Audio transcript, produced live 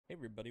Hey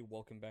everybody,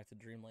 welcome back to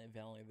Dreamlight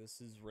Valley. This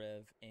is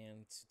Rev,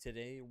 and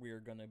today we are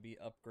going to be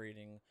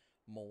upgrading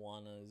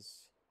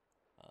Moana's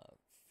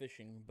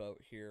fishing boat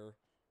here,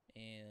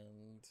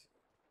 and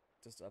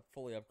just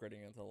fully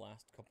upgrading it to the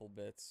last couple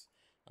bits.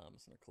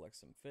 It's going to collect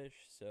some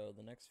fish, so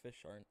the next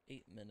fish are in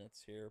 8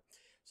 minutes here.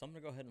 So I'm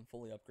going to go ahead and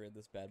fully upgrade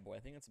this bad boy. I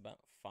think it's about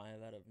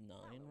 5 out of 9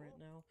 right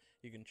now.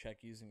 You can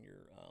check using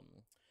your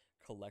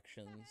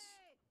collections,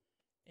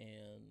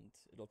 and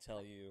it'll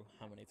tell you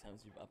how many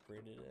times you've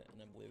upgraded it,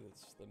 and I believe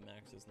it's the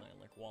max is 9,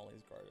 like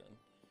Wally's Garden.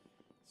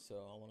 So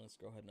I want to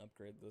go ahead and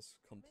upgrade this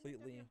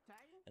completely,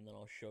 and then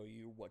I'll show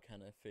you what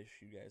kind of fish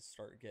you guys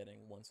start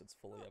getting once it's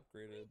fully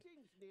upgraded,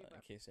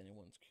 in case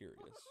anyone's curious,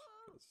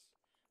 because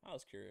I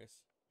was curious.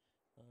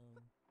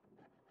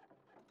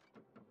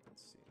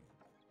 Let's see.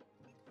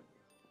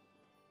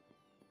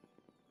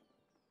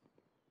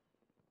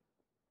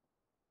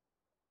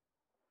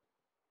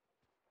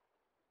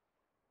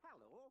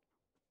 Hello.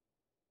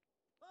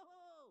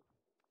 Oh.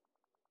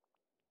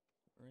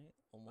 Right,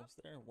 almost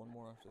there. One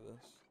more after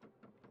this.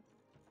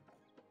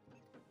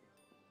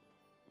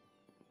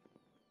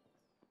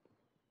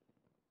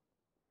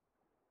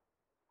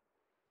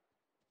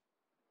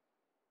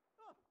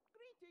 Oh,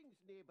 greetings,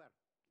 neighbor.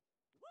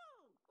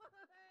 Whoa!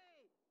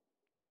 Hey!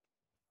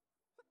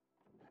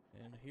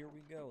 And here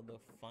we go, the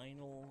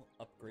final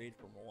upgrade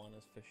for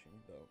Moana's fishing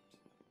boat.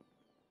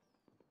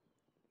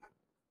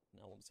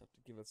 Now we'll just have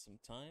to give it some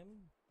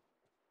time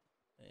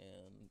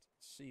and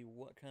see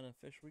what kind of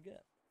fish we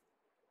get.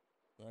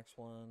 The next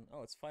one,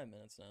 oh, it's 5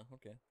 minutes now.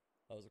 Okay,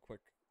 that was a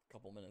quick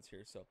couple minutes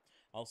here, so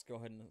I'll just go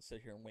ahead and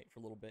sit here and wait for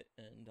a little bit,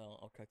 and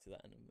I'll cut to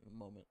that in a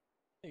moment.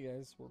 Hey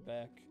guys, we're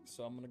back.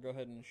 So I'm gonna go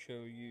ahead and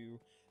show you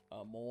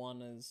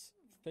Moana's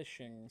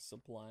fishing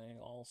supply,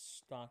 all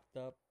stocked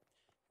up.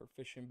 Her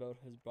fishing boat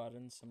has brought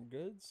in some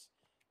goods,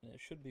 and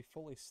it should be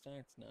fully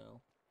stacked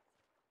now.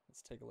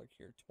 Let's take a look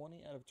here.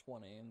 20 out of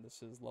 20, and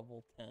this is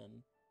level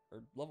 10,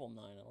 or level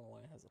 9. I don't know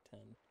why it has a 10.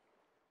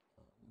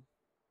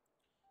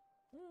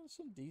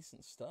 Some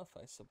decent stuff,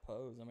 I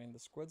suppose. I mean, the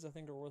squids I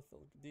think are worth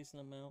a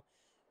decent amount,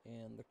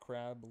 and the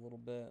crab a little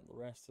bit. The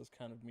rest is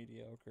kind of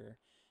mediocre.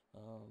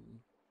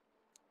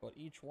 But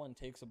each one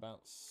takes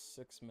about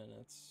 6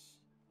 minutes,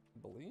 I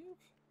believe.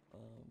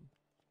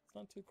 It's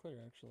not too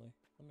clear, actually.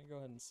 Let me go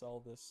ahead and sell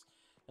this,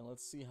 and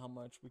let's see how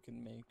much we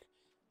can make.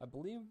 I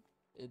believe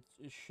it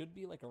should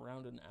be like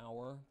around an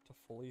hour to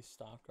fully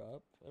stock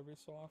up every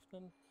so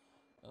often.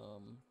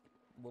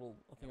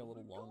 I think a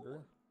little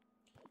longer.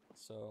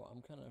 So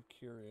I'm kind of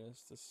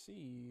curious to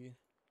see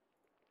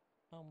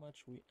how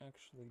much we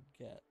actually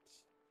get.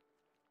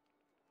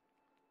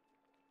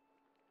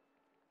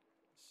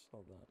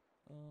 Sell that.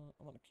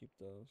 I'm gonna keep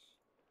those.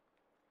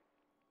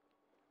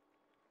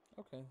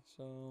 Okay,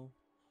 so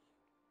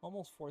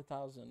almost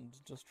 4,000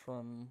 just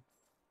from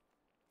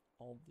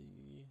all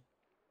the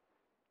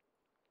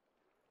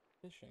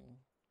fishing,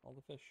 all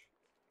the fish.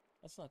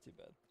 That's not too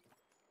bad.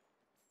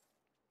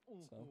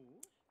 So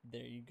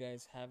there you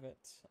guys have it.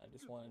 I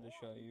just wanted to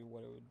show you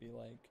what it would be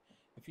like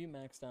if you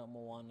maxed out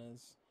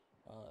Moana's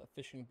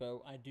fishing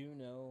boat. I do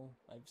know,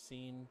 I've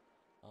seen,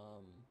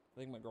 I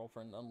think my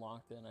girlfriend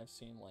unlocked it, and I've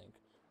seen like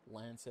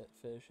lancet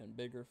fish and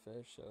bigger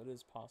fish, so it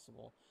is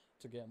possible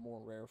to get more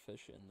rare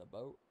fish in the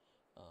boat.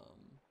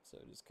 So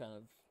just kind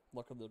of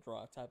luck of the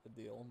draw type of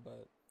deal,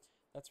 but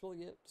that's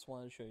really it. Just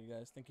wanted to show you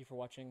guys. Thank you for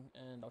watching,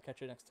 and I'll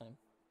catch you next time.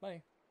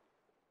 Bye.